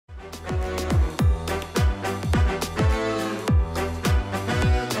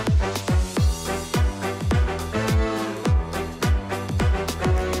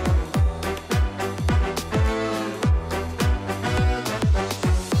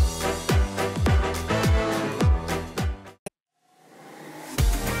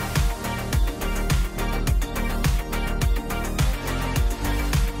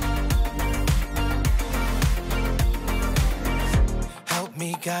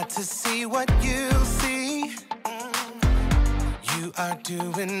Got to see what you see. You are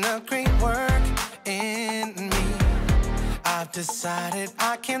doing a great work in me. I've decided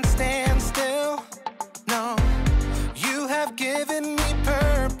I can't stand still. No, you have given me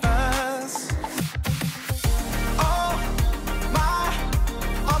purpose. All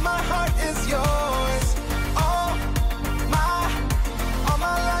my heart is yours. All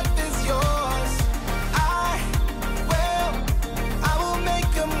my life is yours. I will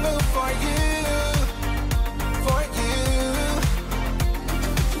make a move for you, for you.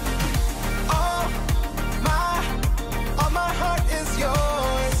 All my heart is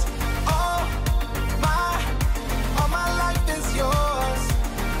yours. All my life is yours.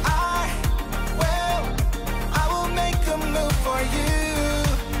 I will make a move for you.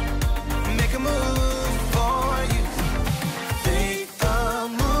 Make a move for you. Make a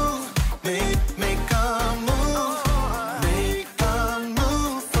move. Make a move. Make a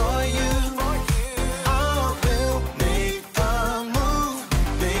move for you. I will make a move.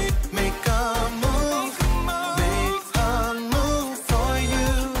 Make a move. Make a move for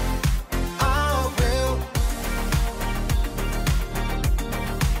you. I will.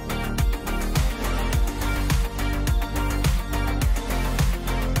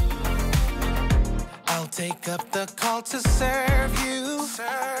 I'll take up the call to serve you.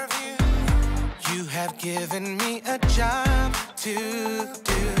 You have given me a job to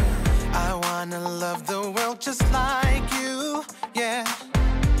do. I wanna love the world just like you. Yeah,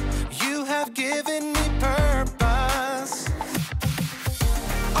 you have given me purpose.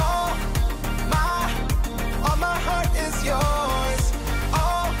 All my heart is yours.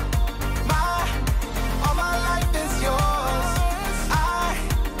 All my life is yours.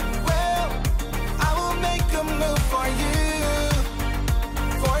 I will make a move for you,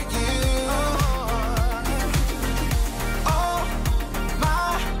 for you. All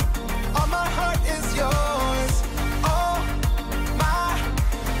my heart is yours. All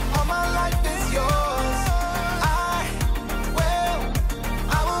my life is yours.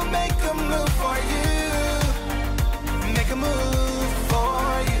 I will make a move for you. Make a move for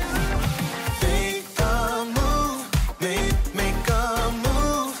you. Make a move. Make a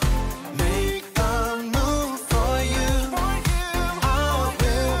move. Make a move for you. I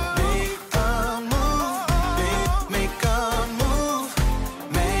will make a move. Make a move.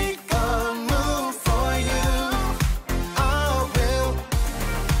 Make a move for you. I will.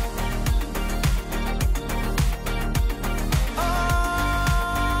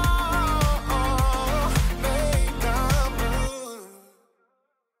 Make a move.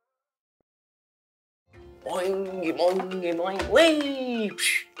 Boing, boing, boing, wee.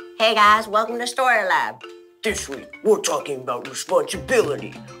 Hey guys, welcome to Story Lab. This week, we're talking about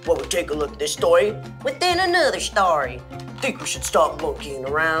responsibility while we take a look at this story within another story. Think we should stop monkeying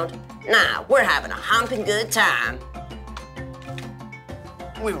around? Nah, we're having a humping good time.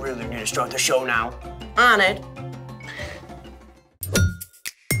 We really need to start the show now. On it.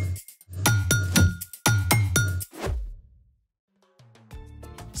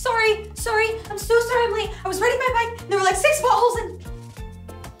 Sorry, I'm so sorry I'm late. I was riding my bike and there were like 6 potholes and...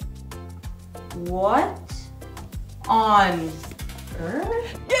 What on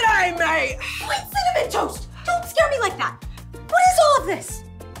earth? G'day, mate! Wait, Cinnamon Toast! Don't scare me like that! What is all of this?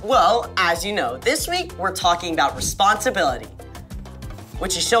 Well, as you know, this week we're talking about responsibility,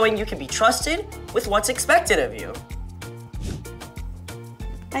 which is showing you can be trusted with what's expected of you.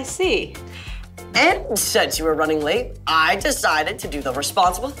 I see. And since you were running late, I decided to do the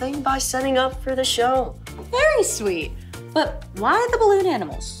responsible thing by setting up for the show. Very sweet. But why the balloon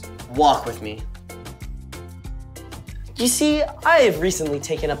animals? Walk with me. You see, I have recently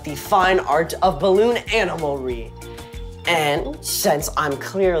taken up the fine art of balloon animalry. And since I'm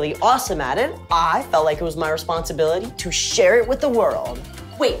clearly awesome at it, I felt like it was my responsibility to share it with the world.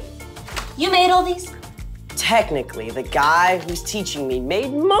 Wait, you made all these? Technically, the guy who's teaching me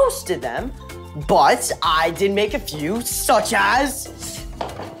made most of them, but I did make a few, such as...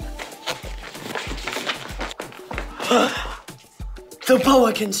 the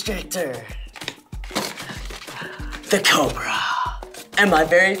boa constrictor, the cobra, and my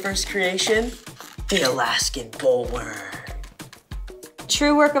very first creation, the Alaskan bullworm.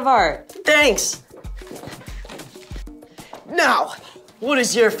 True work of art. Thanks. Now, what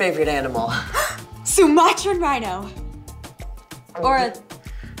is your favorite animal? Sumatran rhino. Or a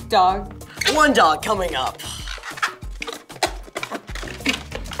dog. One dog coming up.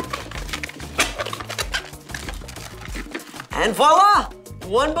 And voila!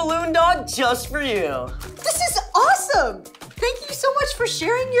 One balloon dog just for you. This is awesome! Thank you so much for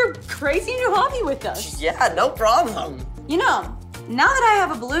sharing your crazy new hobby with us. Yeah, no problem. You know, now that I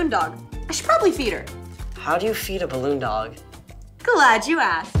have a balloon dog, I should probably feed her. How do you feed a balloon dog? Glad you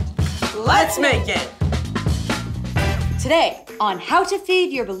asked. Let's make it! Today, on how to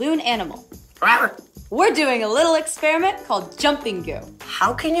feed your balloon animal, we're doing a little experiment called jumping goo.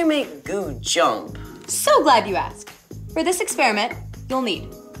 How can you make goo jump? So glad you asked. For this experiment, you'll need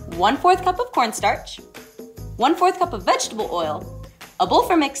 1/4 cup of cornstarch, 1/4 cup of vegetable oil, a bowl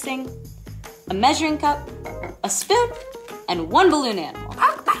for mixing, a measuring cup, a spoon, and 1 balloon animal.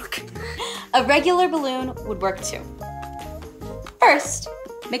 A regular balloon would work too. First,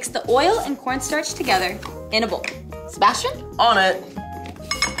 mix the oil and cornstarch together in a bowl. Sebastian? On it.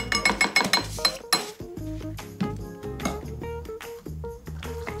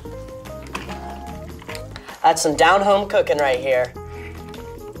 That's some down-home cooking right here.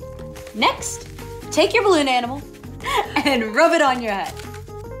 Next, take your balloon animal and rub it on your head.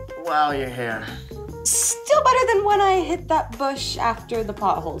 Wow, your hair. Still better than when I hit that bush after the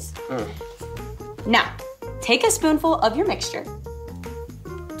potholes. Now, take a spoonful of your mixture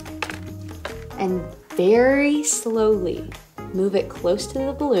and very slowly move it close to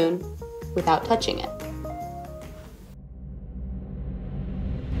the balloon without touching it.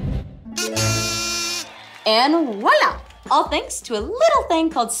 And voila! All thanks to a little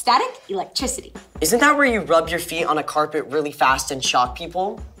thing called static electricity. Isn't that where you rub your feet on a carpet really fast and shock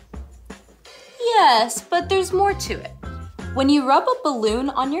people? Yes, but there's more to it. When you rub a balloon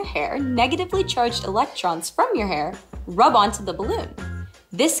on your hair, negatively charged electrons from your hair rub onto the balloon.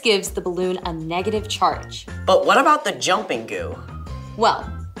 This gives the balloon a negative charge. But what about the jumping goo? Well,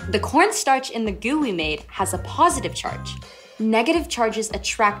 the cornstarch in the goo we made has a positive charge. Negative charges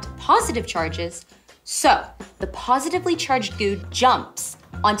attract positive charges, so the positively charged goo jumps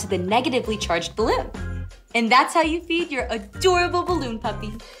onto the negatively charged balloon. And that's how you feed your adorable balloon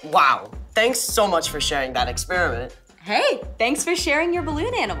puppy. Wow, thanks so much for sharing that experiment. Hey, thanks for sharing your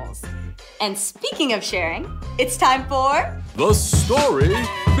balloon animals. And speaking of sharing, it's time for... The story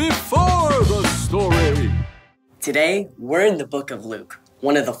before the story. Today, we're in the book of Luke,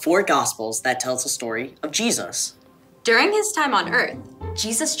 one of the 4 Gospels that tells the story of Jesus. During his time on earth,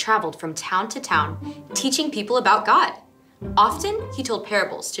 Jesus traveled from town to town, teaching people about God. Often, he told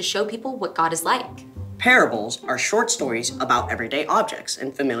parables to show people what God is like. Parables are short stories about everyday objects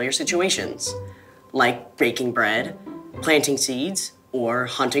and familiar situations, like baking bread, planting seeds, or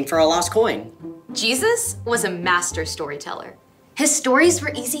hunting for a lost coin. Jesus was a master storyteller. His stories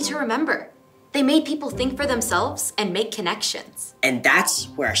were easy to remember. They made people think for themselves and make connections. And that's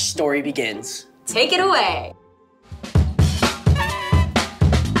where our story begins. Take it away.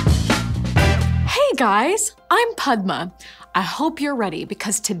 Hey guys, I'm Padma. I hope you're ready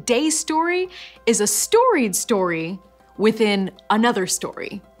because today's story is a storied story within another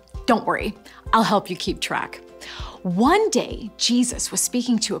story. Don't worry, I'll help you keep track. One day, Jesus was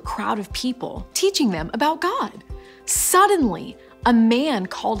speaking to a crowd of people, teaching them about God. Suddenly, a man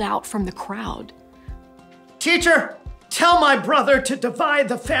called out from the crowd. Teacher, tell my brother to divide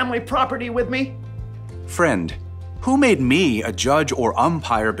the family property with me. Friend, who made me a judge or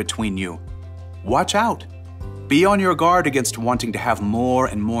umpire between you? Watch out. Be on your guard against wanting to have more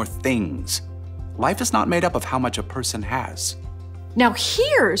and more things. Life is not made up of how much a person has. Now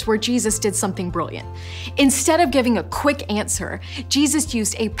here's where Jesus did something brilliant. Instead of giving a quick answer, Jesus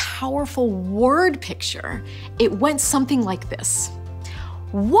used a powerful word picture. It went something like this.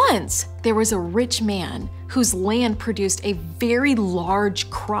 Once there was a rich man whose land produced a very large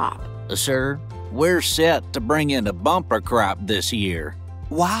crop. Sir, we're set to bring in a bumper crop this year.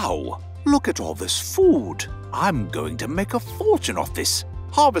 Wow, look at all this food. I'm going to make a fortune off this.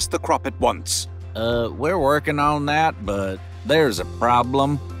 Harvest the crop at once. We're working on that, but there's a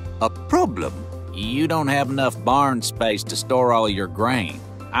problem. A problem? You don't have enough barn space to store all your grain.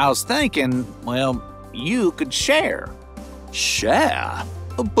 I was thinking, well, you could share. Share?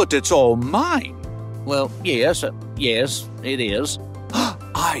 But it's all mine. Well, yes, it is.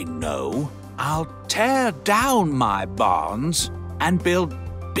 I know. I'll tear down my barns and build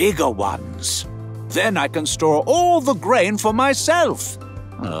bigger ones. Then I can store all the grain for myself.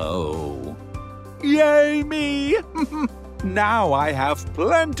 Oh. Yay me! Now I have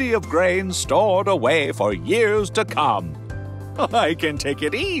plenty of grain stored away for years to come. I can take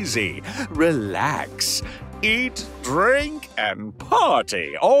it easy, relax, eat, drink, and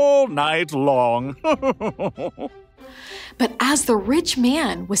party all night long. But as the rich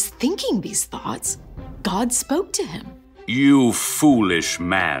man was thinking these thoughts, God spoke to him. You foolish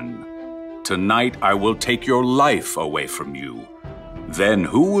man. Tonight I will take your life away from you. Then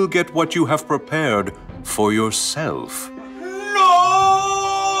who will get what you have prepared for yourself? No!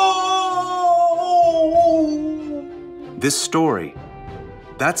 this story,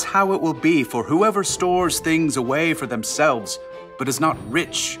 that's how it will be for whoever stores things away for themselves, but is not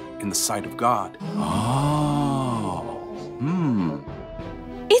rich in the sight of God.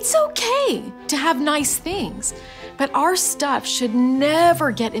 It's okay to have nice things, but our stuff should never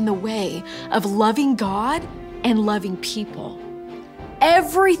get in the way of loving God and loving people.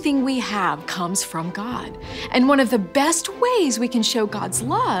 Everything we have comes from God, and one of the best ways we can show God's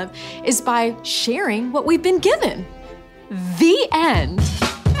love is by sharing what we've been given. The end.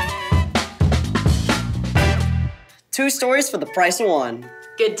 2 stories for the price of 1.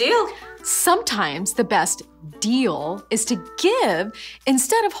 Good deal. Sometimes the best deal is to give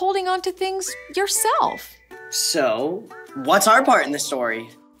instead of holding on to things yourself. So, what's our part in the story?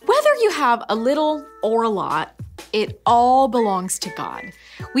 Whether you have a little or a lot, it all belongs to God.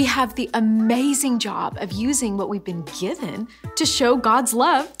 We have the amazing job of using what we've been given to show God's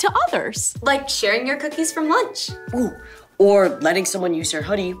love to others. Like sharing your cookies from lunch. Ooh, or letting someone use your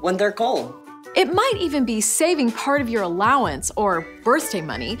hoodie when they're cold. It might even be saving part of your allowance or birthday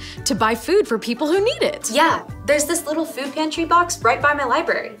money to buy food for people who need it. Yeah, there's this little food pantry box right by my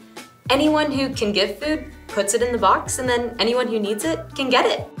library. Anyone who can give food puts it in the box, and then anyone who needs it can get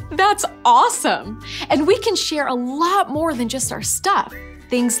it. That's awesome. And we can share a lot more than just our stuff.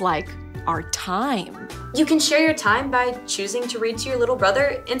 Things like our time. You can share your time by choosing to read to your little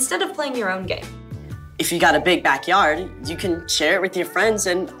brother instead of playing your own game. If you got a big backyard, you can share it with your friends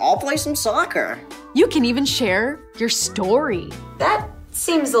and all play some soccer. You can even share your story. That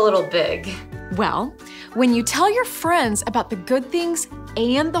seems a little big. Well, when you tell your friends about the good things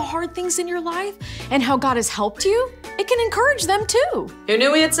and the hard things in your life and how God has helped you, it can encourage them too. Who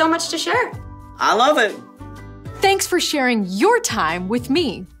knew we had so much to share? I love it. Thanks for sharing your time with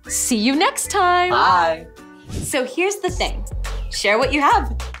me. See you next time. Bye. So here's the thing. Share what you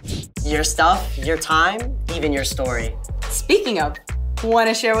have. Your stuff, your time, even your story. Speaking of, want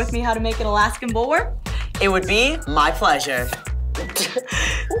to share with me how to make an Alaskan bullworm? It would be my pleasure.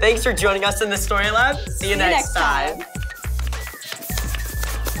 Thanks for joining us in the Story Lab. See you next time.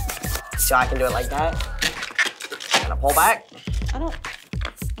 So I can do it like that. Gonna pull back. I don't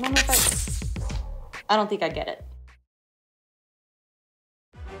know if I don't think I get it.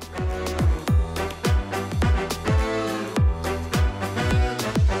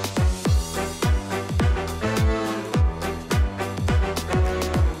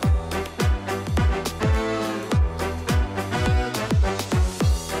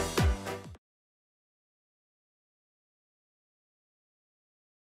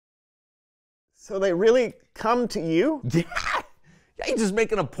 So they really come to you? Yeah, you just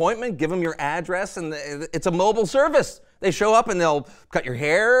make an appointment, give them your address, and it's a mobile service. They show up and they'll cut your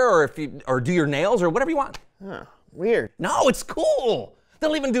hair or do your nails or whatever you want. Huh, weird. No, it's cool.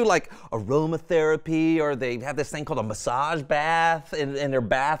 They'll even do like aromatherapy, or they have this thing called a massage bath in their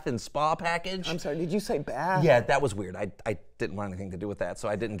bath and spa package. I'm sorry, did you say bath? Yeah, that was weird. I didn't want anything to do with that, so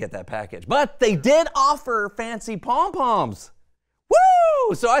I didn't get that package. But they did offer fancy pom-poms.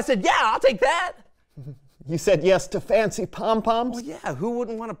 Woo! So I said, yeah, I'll take that. You said yes to fancy pom-poms? Well, yeah, who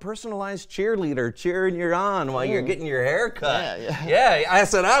wouldn't want a personalized cheerleader cheering you on while you're getting your hair cut? Yeah, I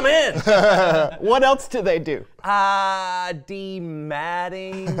said, I'm in. What else do they do?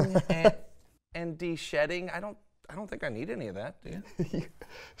 Dematting and de-shedding. I don't think I need any of that, do you?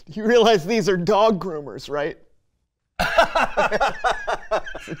 You realize these are dog groomers, right?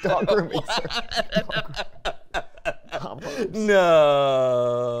 Dog grooming.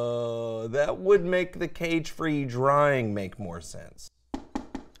 No, that would make the cage-free drying make more sense.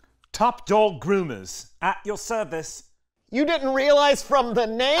 Top Dog Groomers, at your service. You didn't realize from the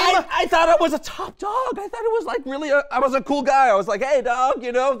name? I thought it was a top dog. I thought it was like really I was a cool guy. I was like, hey, dog,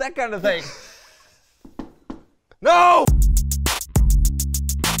 you know, that kind of thing. No!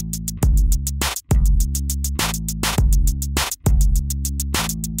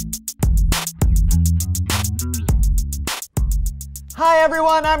 Hi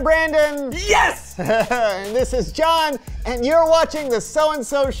everyone, I'm Brandon. Yes! And this is John, and you're watching the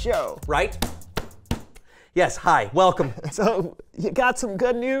So-and-So Show. Right? Yes, hi, welcome. So, you got some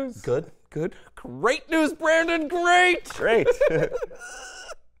good news? Good. Great news, Brandon, great! Great. Do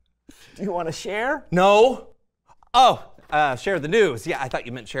you want to share? No. Oh, share the news. Yeah, I thought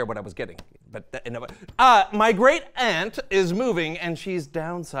you meant share what I was getting. But my great aunt is moving and she's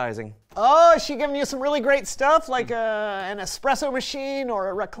downsizing. Oh, is she giving you some really great stuff, like an espresso machine or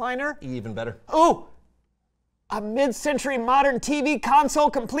a recliner? Even better. Oh, a mid-century modern TV console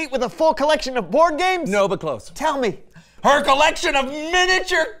complete with a full collection of board games? No, but close. Tell me. Her collection of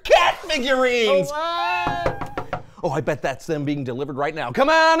miniature cat figurines. Oh, what? Oh, I bet that's them being delivered right now. Come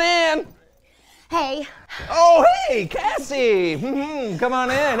on in. Hey. Oh, hey, Cassie! Come on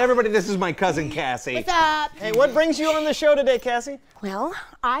in. Everybody, this is my cousin Cassie. What's up? Hey, what brings you on the show today, Cassie? Well,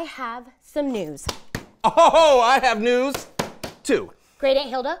 I have some news. Oh, I have news, too. Great Aunt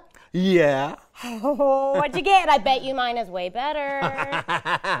Hilda? Yeah. Oh, what'd you get? I bet you mine is way better.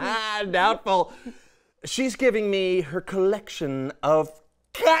 Doubtful. She's giving me her collection of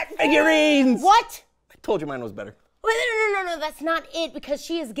cat figurines. What? I told you mine was better. Wait, no, that's not it, because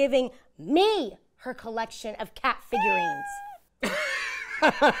she is giving me her collection of cat figurines.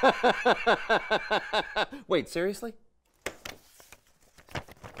 Wait, seriously?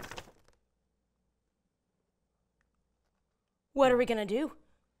 What are we gonna do?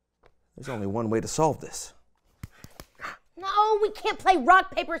 There's only one way to solve this. No, we can't play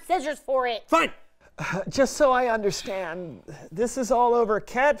rock, paper, scissors for it. Fine. Just so I understand, this is all over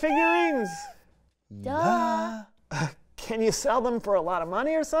cat figurines? Duh. Can you sell them for a lot of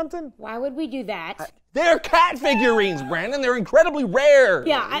money or something? Why would we do that? They're cat figurines, Brandon. They're incredibly rare.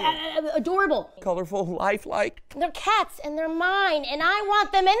 Yeah, adorable. Colorful, lifelike. They're cats and they're mine, and I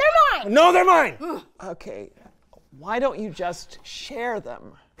want them and they're mine. No, they're mine. Okay, why don't you just share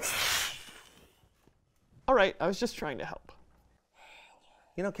them? All right, I was just trying to help.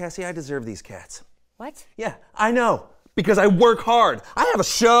 You know, Cassie, I deserve these cats. What? Yeah, I know. Because I work hard. I have a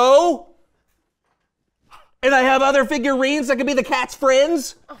show. And I have other figurines that could be the cat's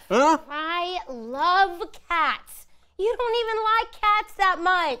friends. Huh? I love cats. You don't even like cats that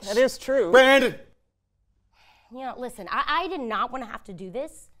much. That is true. Brandon. You know, listen, I did not want to have to do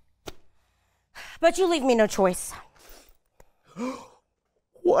this. But you leave me no choice.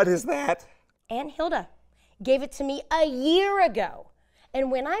 What is that? Aunt Hilda gave it to me a year ago.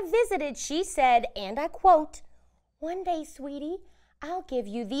 And when I visited, she said, and I quote, "One day, sweetie, I'll give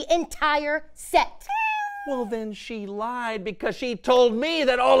you the entire set." Well, then she lied because she told me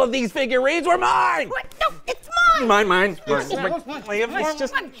that all of these figurines were mine. What? No, it's mine. Mine. It's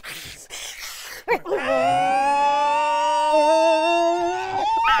just...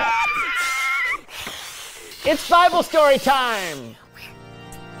 It's Bible story time.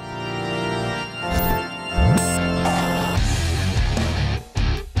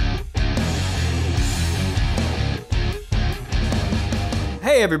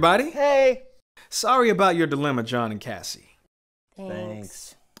 Hey, everybody. Hey. Sorry about your dilemma, John and Cassie.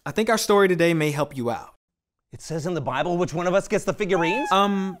 Thanks. I think our story today may help you out. It says in the Bible which one of us gets the figurines?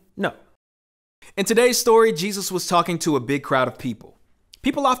 No. In today's story, Jesus was talking to a big crowd of people.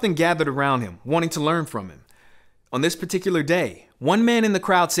 People often gathered around him, wanting to learn from him. On this particular day, one man in the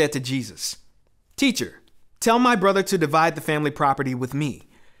crowd said to Jesus, "Teacher, tell my brother to divide the family property with me."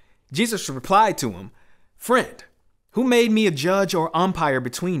 Jesus replied to him, "Friend, who made me a judge or umpire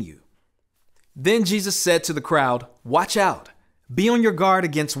between you?" Then Jesus said to the crowd, "Watch out. Be on your guard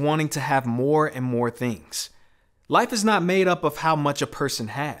against wanting to have more and more things. Life is not made up of how much a person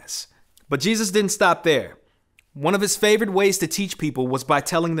has." But Jesus didn't stop there. One of his favorite ways to teach people was by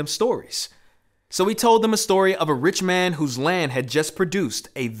telling them stories. So he told them a story of a rich man whose land had just produced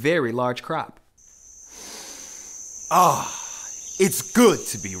a very large crop. It's good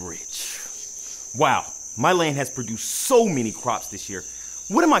to be rich. Wow, my land has produced so many crops this year.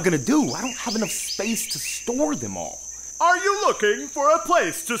 What am I gonna do? I don't have enough space to store them all. Are you looking for a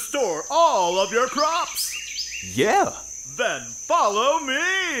place to store all of your crops? Yeah. Then follow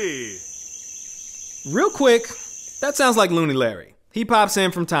me. Real quick, that sounds like Looney Larry. He pops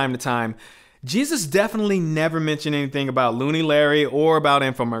in from time to time. Jesus definitely never mentioned anything about Looney Larry or about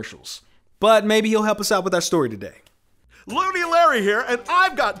infomercials. But maybe he'll help us out with our story today. Looney Larry here, and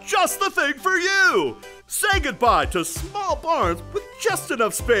I've got just the thing for you. Say goodbye to small barns with just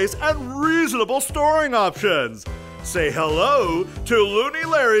enough space and reasonable storing options. Say hello to Looney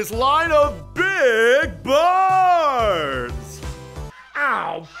Larry's line of big barns.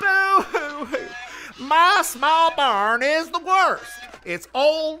 Oh, boo-hoo. My small barn is the worst. It's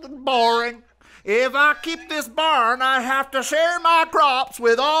old and boring. If I keep this barn, I have to share my crops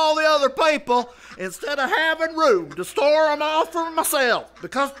with all the other people instead of having room to store them all for myself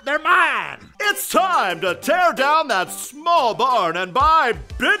because they're mine. It's time to tear down that small barn and buy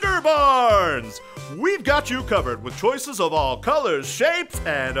bigger barns. We've got you covered with choices of all colors, shapes,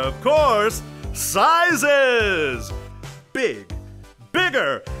 and of course, sizes. Big,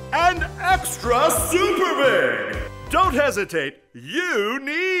 bigger, and extra super big. Don't hesitate. You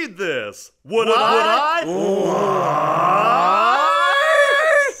need this. Would I?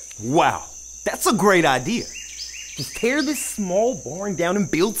 Wow, that's a great idea. Just tear this small barn down and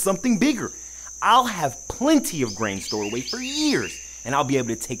build something bigger. I'll have plenty of grain stored away for years, and I'll be able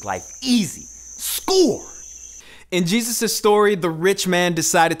to take life easy. Score! In Jesus' story, the rich man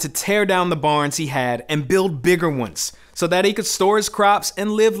decided to tear down the barns he had and build bigger ones so that he could store his crops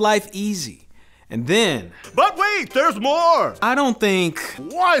and live life easy. And then... But wait, there's more! I don't think...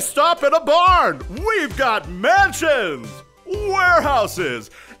 Why stop at a barn? We've got mansions, warehouses,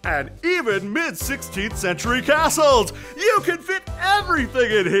 and even mid-16th century castles. You can fit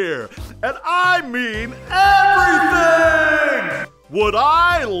everything in here. And I mean everything! Would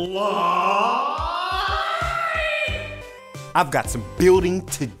I lie? I've got some building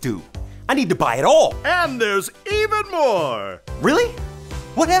to do. I need to buy it all. And there's even more. Really?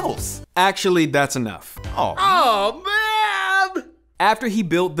 What else? Actually, that's enough. Oh, man! After he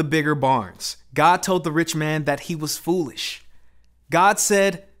built the bigger barns, God told the rich man that he was foolish. God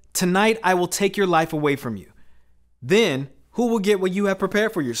said, "Tonight I will take your life away from you. Then who will get what you have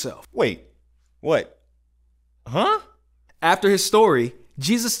prepared for yourself?" Wait, what? Huh? After his story,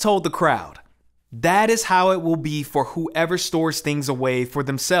 Jesus told the crowd, "That is how it will be for whoever stores things away for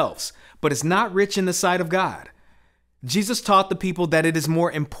themselves, but is not rich in the sight of God." Jesus taught the people that it is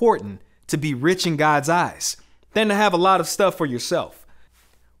more important to be rich in God's eyes than to have a lot of stuff for yourself.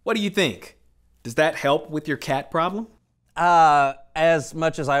 What do you think? Does that help with your cat problem? As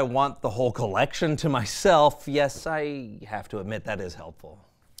much as I want the whole collection to myself, yes, I have to admit that is helpful.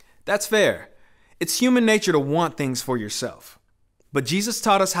 That's fair. It's human nature to want things for yourself. But Jesus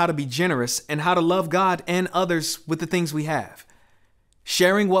taught us how to be generous and how to love God and others with the things we have.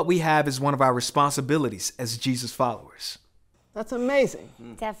 Sharing what we have is one of our responsibilities as Jesus followers. That's amazing.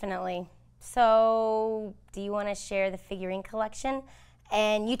 Definitely. So, do you want to share the figurine collection?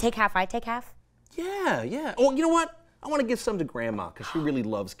 And you take half, I take half? Yeah. Oh, you know what? I want to give some to Grandma because she really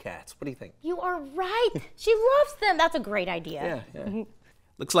loves cats. What do you think? You are right. She loves them. That's a great idea. Yeah.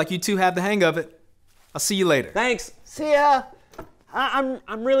 Looks like you two have the hang of it. I'll see you later. Thanks. See ya.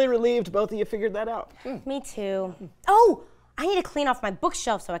 I'm really relieved both of you figured that out. Me too. Oh, I need to clean off my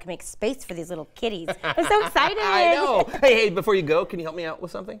bookshelf so I can make space for these little kitties. I'm so excited. I know. Hey, before you go, can you help me out with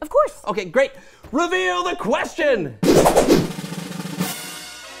something? Of course. Okay, great. Reveal the question.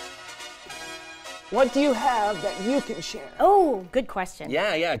 What do you have that you can share? Oh, good question.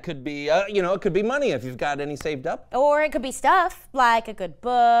 Yeah. It could be, it could be money if you've got any saved up. Or it could be stuff like a good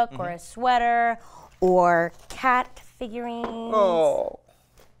book or a sweater or cat figurines. Oh.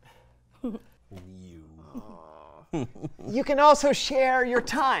 You can also share your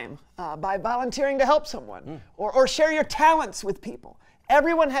time by volunteering to help someone or share your talents with people.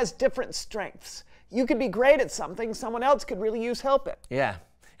 Everyone has different strengths. You could be great at something someone else could really use help at. Yeah.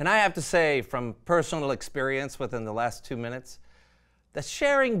 And I have to say, from personal experience within the last 2 minutes, that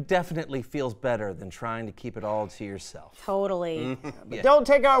sharing definitely feels better than trying to keep it all to yourself. Totally. But don't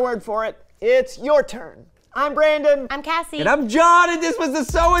take our word for it. It's your turn. I'm Brandon. I'm Cassie. And I'm John, and this was the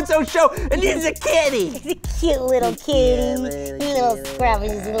So-and-So Show, and this is a kitty. He's a cute little kitty. Little scruffy,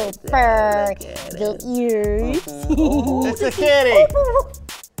 his little fur, little ears. It's a kitty.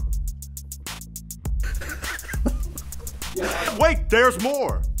 Wait, there's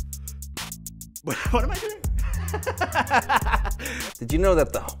more. What am I doing? Did you know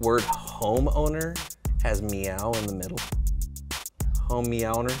that the word homeowner has meow in the middle? Home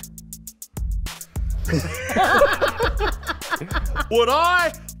meowner. Would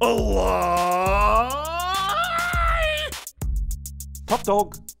I lie? Top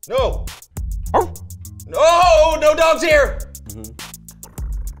dog. No. No dogs here.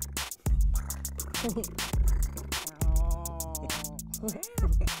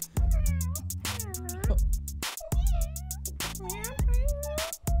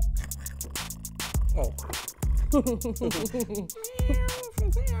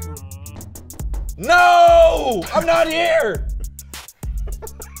 No! I'm not here!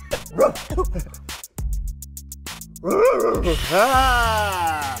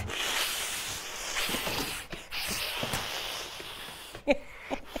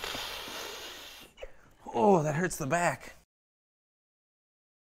 Oh, that hurts the back.